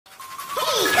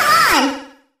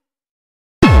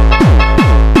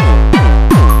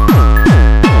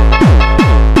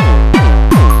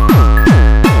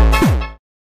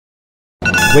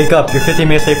Wake up, you're 15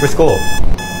 minutes late for school.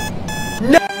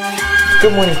 No!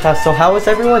 Good morning, class. So how is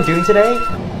everyone doing today?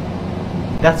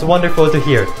 That's wonderful to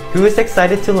hear. Who is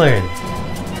excited to learn?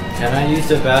 Can I use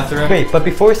the bathroom? Wait, but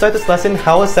before we start this lesson,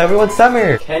 how was everyone's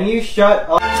summer? Can you shut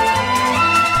up?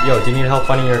 Yo, do you need help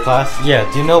finding your class? Yeah,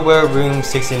 do you know where room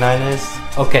 69 is?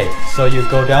 Okay, so you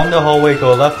go down the hallway,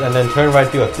 go left, and then turn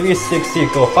right, do a 360,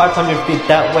 go 500 feet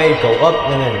that way, go up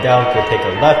and then down, go take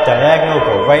a left diagonal,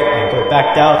 go right, and go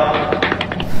back down.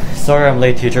 Sorry I'm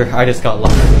late, teacher. I just got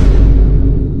lost.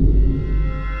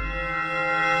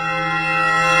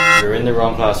 You're in the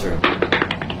wrong classroom.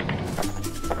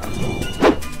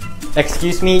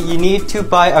 Excuse me, you need to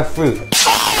buy a fruit.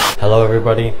 Hello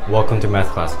everybody, welcome to math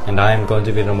class, and I am going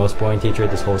to be the most boring teacher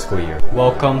this whole school year.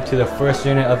 Welcome to the first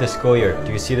unit of the school year.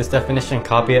 Do you see this definition?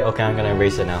 Copy it? Okay, I'm gonna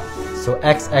erase it now. So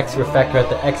XX, we're factoring out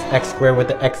the XX squared with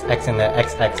the XX and the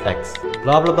XXX.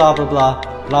 Blah blah blah blah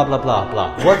blah, blah blah blah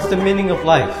blah. What's the meaning of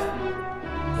life?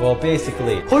 Well,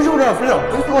 basically.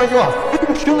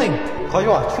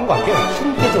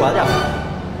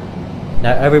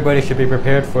 Now everybody should be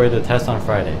prepared for the test on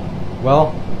Friday.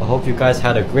 Well, I hope you guys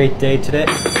had a great day today.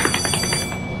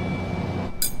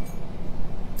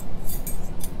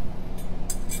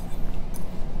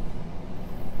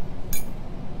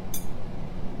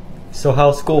 So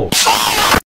how's school?